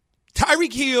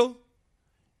 Tyreek Hill,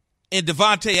 and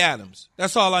Devontae Adams.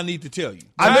 That's all I need to tell you.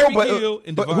 I know, Tyreek Hill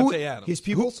and Devontae Adams. His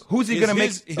pupils? Who's he going to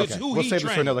make? We'll save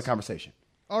this for another conversation.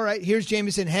 All right, here's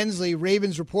Jamison Hensley,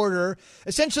 Ravens reporter,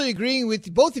 essentially agreeing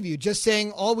with both of you, just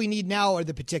saying all we need now are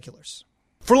the particulars.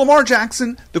 For Lamar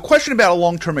Jackson, the question about a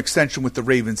long-term extension with the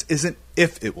Ravens isn't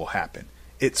if it will happen.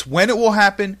 It's when it will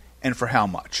happen and for how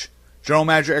much. General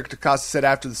Manager Eric DeCosta said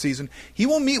after the season he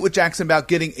will meet with Jackson about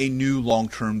getting a new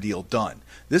long-term deal done.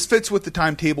 This fits with the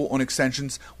timetable on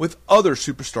extensions with other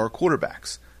superstar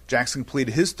quarterbacks. Jackson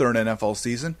completed his 3rd NFL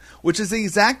season, which is the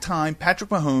exact time Patrick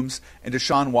Mahomes and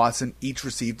Deshaun Watson each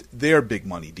received their big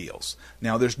money deals.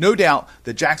 Now, there's no doubt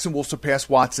that Jackson will surpass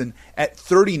Watson at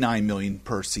 $39 million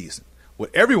per season.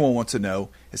 What everyone wants to know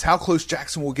is how close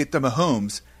Jackson will get to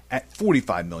Mahomes at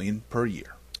 $45 million per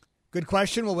year. Good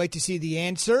question. We'll wait to see the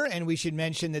answer. And we should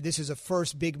mention that this is a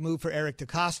first big move for Eric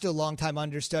DeCosta, longtime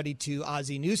understudy to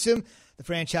Ozzie Newsome. The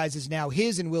franchise is now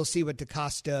his, and we'll see what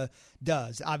DeCosta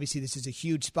does. Obviously, this is a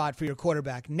huge spot for your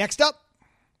quarterback. Next up,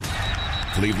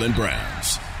 Cleveland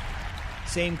Browns.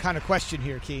 Same kind of question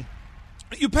here, Key.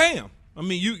 You pay him. I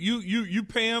mean, you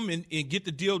pay him and get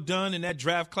the deal done in that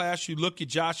draft class. You look at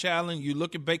Josh Allen, you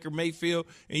look at Baker Mayfield,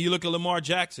 and you look at Lamar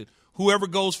Jackson. Whoever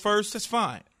goes first, that's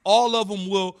fine. All of them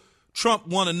will trump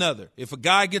one another. If a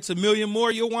guy gets $1 million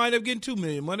more, you'll wind up getting $2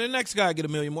 million more. The next guy get $1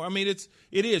 million more. I mean,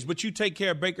 it is. But you take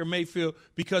care of Baker Mayfield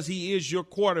because he is your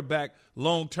quarterback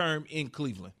long term in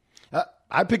Cleveland.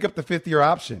 I pick up the 5th-year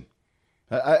option.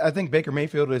 I think Baker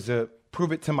Mayfield is a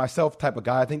prove it to myself type of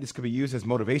guy. I think this could be used as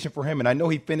motivation for him. And I know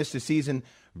he finished the season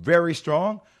very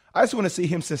strong. I just want to see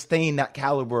him sustain that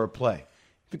caliber of play.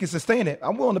 If he can sustain it,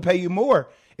 I'm willing to pay you more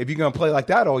if you're going to play like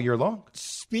that all year long.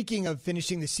 Speaking of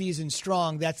finishing the season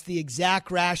strong, that's the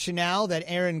exact rationale that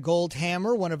Aaron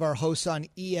Goldhammer, one of our hosts on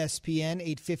ESPN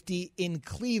 850 in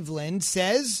Cleveland,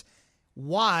 says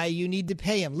why you need to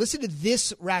pay him. Listen to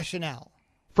this rationale.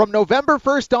 From November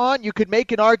 1st on, you could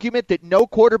make an argument that no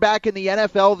quarterback in the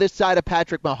NFL this side of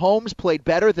Patrick Mahomes played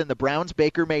better than the Browns'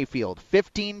 Baker Mayfield.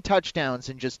 15 touchdowns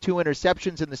and just 2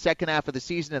 interceptions in the second half of the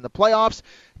season in the playoffs.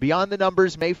 Beyond the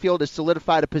numbers, Mayfield has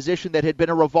solidified a position that had been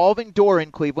a revolving door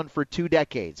in Cleveland for 2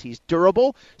 decades. He's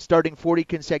durable, starting 40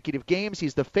 consecutive games.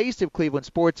 He's the face of Cleveland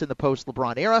sports in the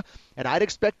post-LeBron era, and I'd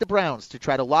expect the Browns to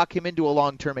try to lock him into a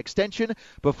long-term extension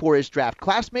before his draft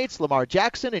classmates, Lamar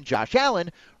Jackson and Josh Allen,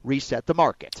 reset the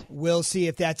market. We'll see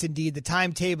if that's indeed the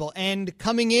timetable. And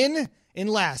coming in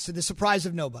last, to the surprise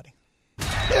of nobody,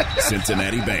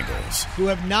 Cincinnati Bengals, who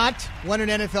have not won an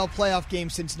NFL playoff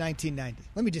game since 1990.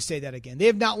 Let me just say that again. They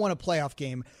have not won a playoff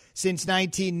game since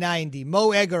 1990.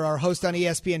 Mo Egger, our host on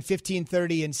ESPN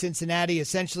 1530 in Cincinnati,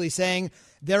 essentially saying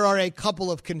there are a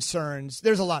couple of concerns.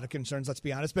 There's a lot of concerns, let's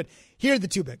be honest, but here are the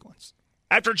 2 big ones.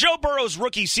 After Joe Burrow's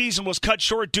rookie season was cut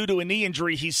short due to a knee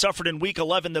injury he suffered in Week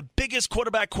 11, the biggest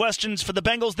quarterback questions for the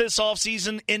Bengals this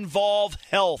offseason involve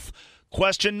health.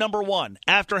 Question number 1,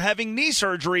 after having knee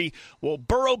surgery, will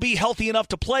Burrow be healthy enough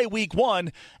to play Week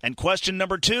 1? And question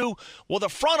number 2, will the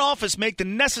front office make the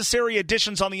necessary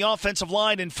additions on the offensive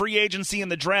line and free agency in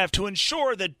the draft to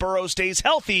ensure that Burrow stays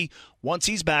healthy once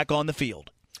he's back on the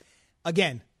field?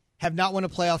 Again, have not won a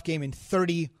playoff game in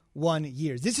 31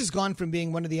 years. This has gone from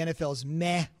being one of the NFL's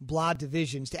blah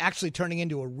divisions to actually turning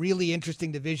into a really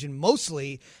interesting division,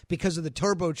 mostly because of the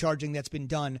turbocharging that's been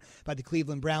done by the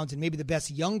Cleveland Browns, and maybe the best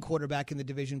young quarterback in the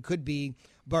division could be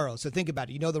Burrow. So think about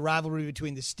it. You know the rivalry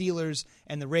between the Steelers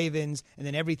and the Ravens, and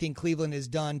then everything Cleveland has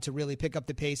done to really pick up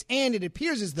the pace. And it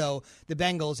appears as though the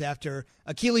Bengals, after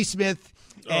Achilles Smith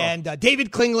and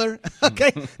David Klingler,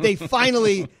 okay, they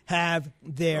finally have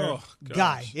their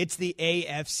guy. It's the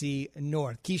AFC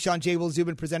North. Keyshawn J. Will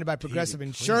Zubin, presented by Progressive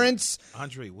Insurance.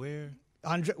 Andre Ware?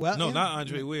 Not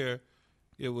Andre Ware.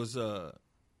 It was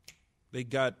they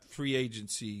got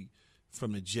free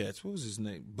from the Jets. What was his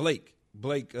name? Jeff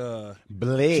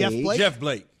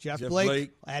Blake.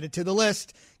 Added to the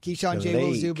list. Keyshawn J.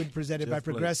 Will Zubin, presented by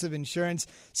Progressive Insurance.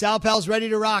 Sal Pal's ready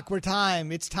to rock.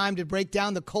 It's time to break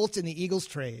down the Colts and the Eagles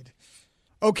trade.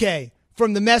 Okay,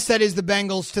 from the mess that is the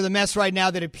Bengals to the mess right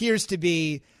now that appears to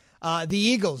be the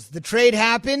Eagles. The trade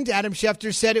happened. Adam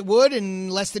Schefter said it would, and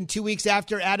less than 2 weeks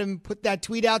after Adam put that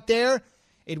tweet out there,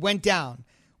 it went down.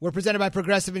 We're presented by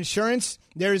Progressive Insurance.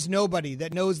 There is nobody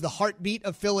that knows the heartbeat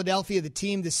of Philadelphia, the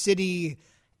team, the city,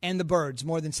 and the birds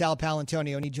more than Sal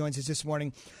Paolantonio, and he joins us this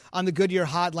morning on the Goodyear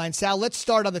Hotline. Sal, let's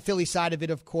start on the Philly side of it,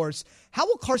 of course. How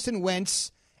will Carson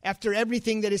Wentz, after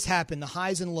everything that has happened, the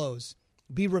highs and lows,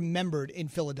 be remembered in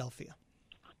Philadelphia?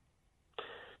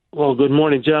 Well, good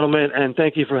morning, gentlemen, and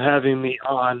thank you for having me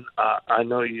on. I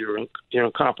know your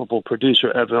incomparable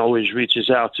producer, Evan, always reaches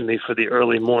out to me for the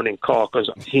early morning call because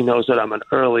he knows that I'm an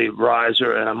early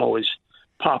riser, and I'm always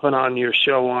popping on your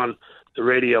show on the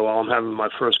radio while I'm having my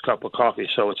first cup of coffee,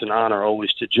 so it's an honor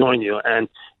always to join you. And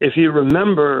if you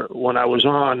remember when I was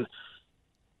on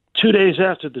 2 days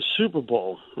after the Super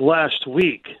Bowl last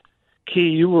week, Key,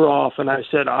 you were off, and I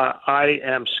said I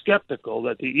am skeptical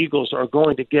that the Eagles are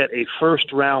going to get a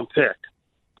first-round pick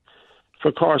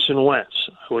for Carson Wentz.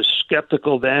 I was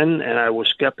skeptical then, and I was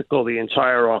skeptical the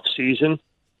entire offseason.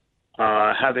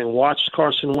 Having watched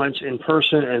Carson Wentz in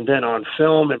person and then on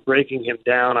film and breaking him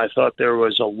down, I thought there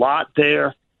was a lot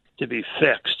there to be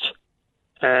fixed.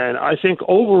 And I think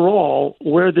overall,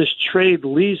 where this trade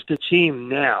leads the team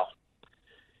now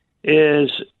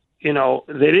is,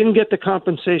 they didn't get the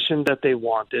compensation that they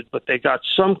wanted, but they got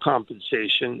some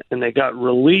compensation, and they got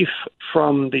relief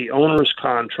from the owner's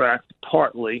contract,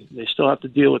 partly. They still have to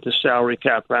deal with the salary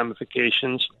cap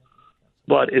ramifications,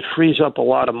 but it frees up a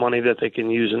lot of money that they can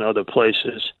use in other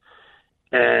places.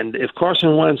 And if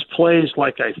Carson Wentz plays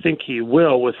like I think he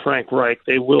will with Frank Reich,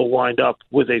 they will wind up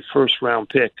with a first-round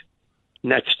pick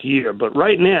next year. But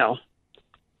right now,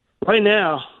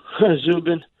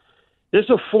 Zubin, this is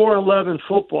a 4-11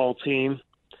 football team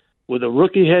with a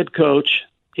rookie head coach,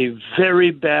 a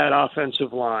very bad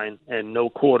offensive line, and no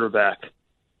quarterback.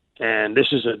 And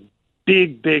this is a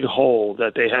big, big hole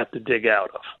that they have to dig out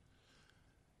of.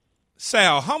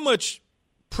 Sal, how much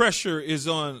pressure is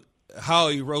on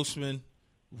Howie Roseman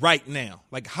right now?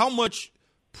 Like, how much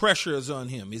pressure is on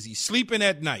him? Is he sleeping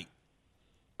at night?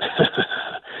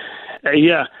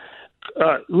 Yeah.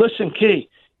 Listen, Key.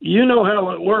 You know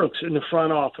how it works in the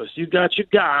front office. You got your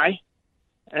guy,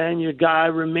 and your guy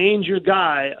remains your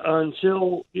guy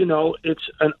until, it's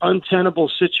an untenable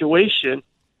situation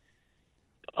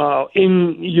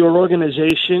in your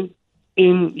organization,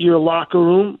 in your locker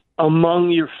room, among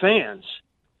your fans.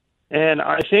 And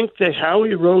I think that Howie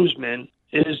Roseman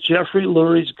is Jeffrey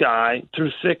Lurie's guy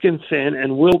through thick and thin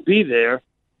and will be there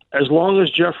as long as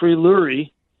Jeffrey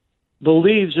Lurie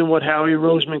believes in what Howie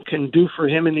Roseman can do for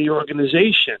him in the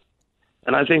organization.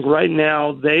 And I think right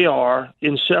now they are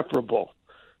inseparable.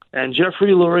 And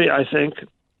Jeffrey Lurie, I think,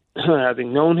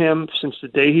 having known him since the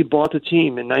day he bought the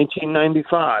team in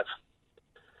 1995,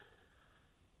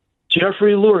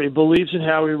 Jeffrey Lurie believes in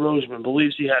Howie Roseman,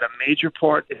 believes he had a major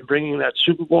part in bringing that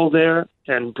Super Bowl there,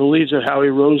 and believes that Howie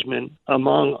Roseman,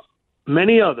 among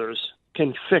many others,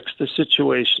 can fix the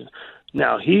situation.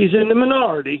 Now, he's in the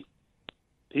minority.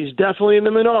 He's definitely in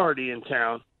the minority in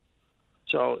town.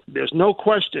 So there's no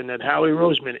question that Howie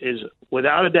Roseman is,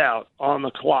 without a doubt, on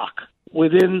the clock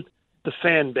within the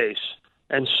fan base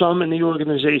and some in the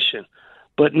organization,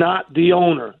 but not the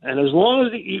owner. And as long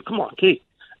as come on, Keith,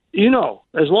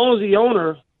 as long as the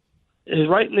owner is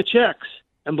writing the checks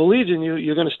and believes in you,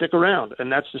 you're going to stick around,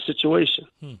 and that's the situation.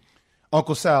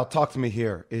 Uncle Sal, talk to me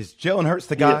here. Is Jalen Hurts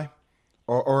the guy,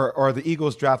 or are the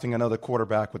Eagles drafting another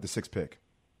quarterback with the 6th pick?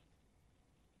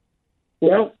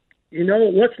 Well,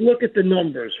 let's look at the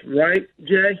numbers, right,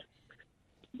 Jay?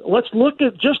 Let's look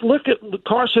at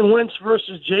Carson Wentz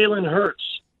versus Jalen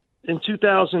Hurts in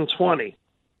 2020.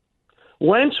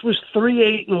 Wentz was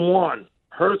 3-8-1.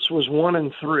 Hurts was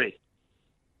 1-3.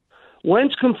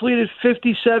 Wentz completed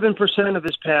 57% of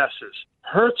his passes.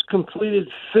 Hurts completed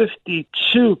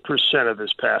 52% of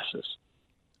his passes.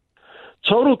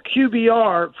 Total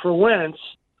QBR for Wentz,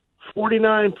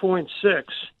 49.6.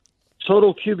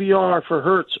 Total QBR for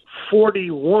Hurts,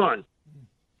 41.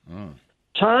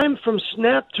 Time from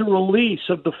snap to release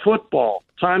of the football,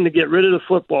 time to get rid of the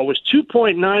football, was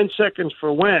 2.9 seconds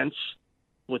for Wentz,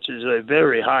 which is a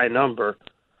very high number.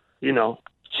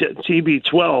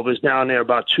 TB12 is down there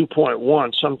about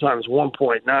 2.1, sometimes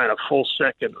 1.9, a full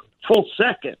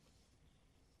second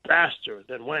faster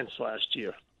than Wentz last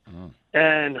year.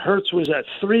 And Hurts was at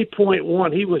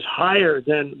 3.1. He was higher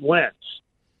than Wentz.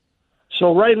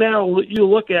 So right now, you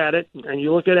look at it, and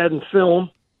you look at it in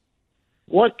film,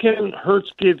 what can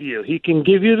Hurts give you? He can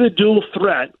give you the dual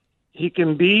threat. He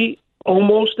can be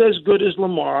almost as good as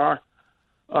Lamar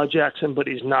Jackson, but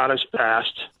he's not as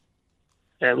fast.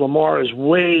 And Lamar is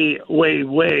way, way,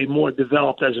 way more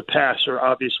developed as a passer,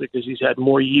 obviously, because he's had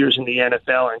more years in the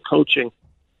NFL and coaching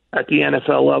at the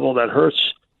NFL level that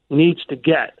Hurts needs to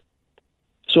get.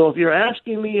 So if you're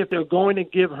asking me if they're going to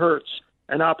give Hurts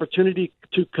an opportunity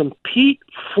to compete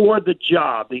for the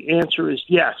job, the answer is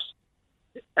yes.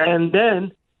 And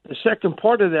then the second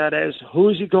part of that is, who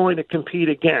is he going to compete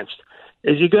against?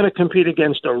 Is he going to compete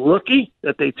against a rookie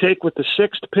that they take with the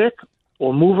 6th pick,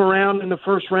 or move around in the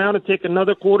first round and take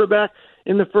another quarterback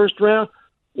in the first round?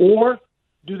 Or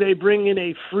do they bring in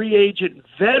a free agent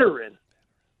veteran?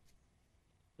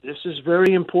 This is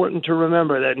very important to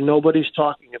remember that nobody's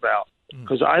talking about,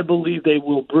 because I believe they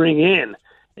will bring in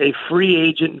a free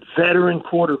agent veteran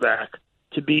quarterback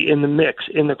to be in the mix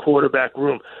in the quarterback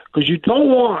room. Because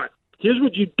here's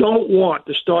what you don't want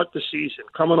to start the season,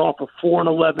 coming off a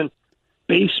 4-11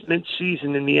 basement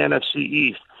season in the NFC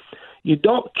East. You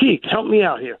don't, Keith, help me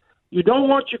out here. You don't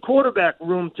want your quarterback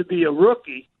room to be a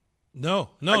rookie. No,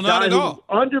 not at all.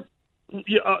 To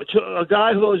a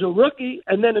guy who was a rookie,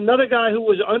 and then another guy who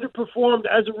was underperformed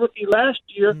as a rookie last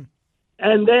year,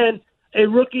 and then a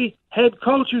rookie head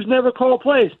coach who's never called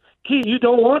plays. Keith, you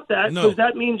don't want that, because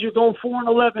that means you're going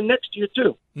 4-11 next year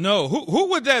too. No, who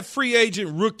would that free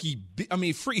agent rookie be? I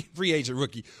mean, free agent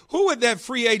rookie. Who would that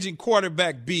free agent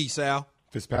quarterback be, Sal?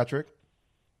 Fitzpatrick?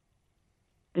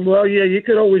 Well, yeah, you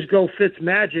could always go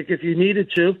Fitzmagic if you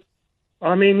needed to.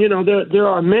 I mean, there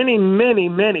are many, many,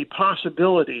 many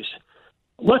possibilities.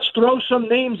 Let's throw some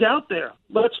names out there.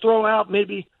 Let's throw out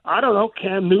maybe,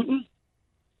 Cam Newton.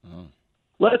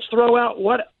 Let's throw out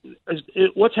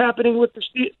what's happening with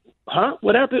the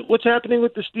What's happening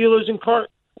with the Steelers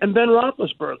and Ben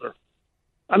Roethlisberger?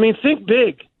 I mean, think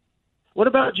big. What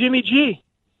about Jimmy G?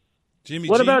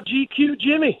 What about GQ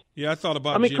Jimmy? Yeah, I thought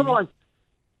about Jimmy. Come on.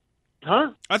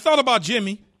 Huh? I thought about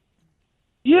Jimmy.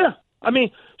 Yeah.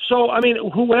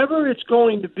 Whoever it's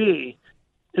going to be,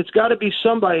 it's got to be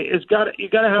somebody. You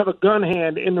got to have a gun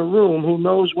hand in the room who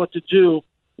knows what to do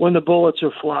when the bullets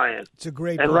are flying. It's a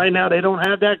great point. And right now they don't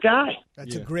have that guy.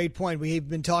 That's a great point. We've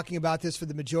been talking about this for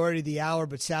the majority of the hour,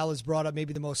 but Sal has brought up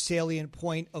maybe the most salient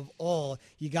point of all.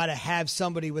 You got to have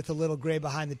somebody with a little gray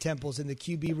behind the temples in the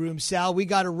QB room. Sal, we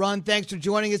got to run. Thanks for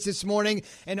joining us this morning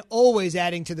and always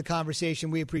adding to the conversation.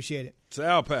 We appreciate it.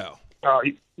 Sal, pal.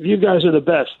 You guys are the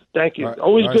best. Thank you. All right.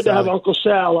 Always All good right, to have Sally. Uncle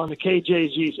Sal on the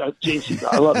KJZ.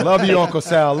 I love it. Love you, Uncle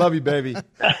Sal. Love you, baby.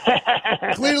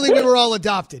 Clearly, we were all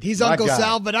adopted. He's My Uncle guy.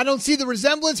 Sal, but I don't see the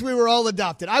resemblance. We were all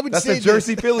adopted. I would That's say a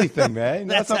Jersey this. Philly thing, man.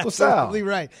 That's Uncle Sal. Absolutely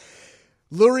right.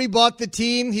 Lurie bought the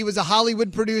team. He was a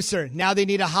Hollywood producer. Now they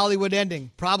need a Hollywood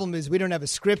ending. Problem is we don't have a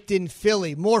script in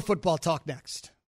Philly. More football talk next.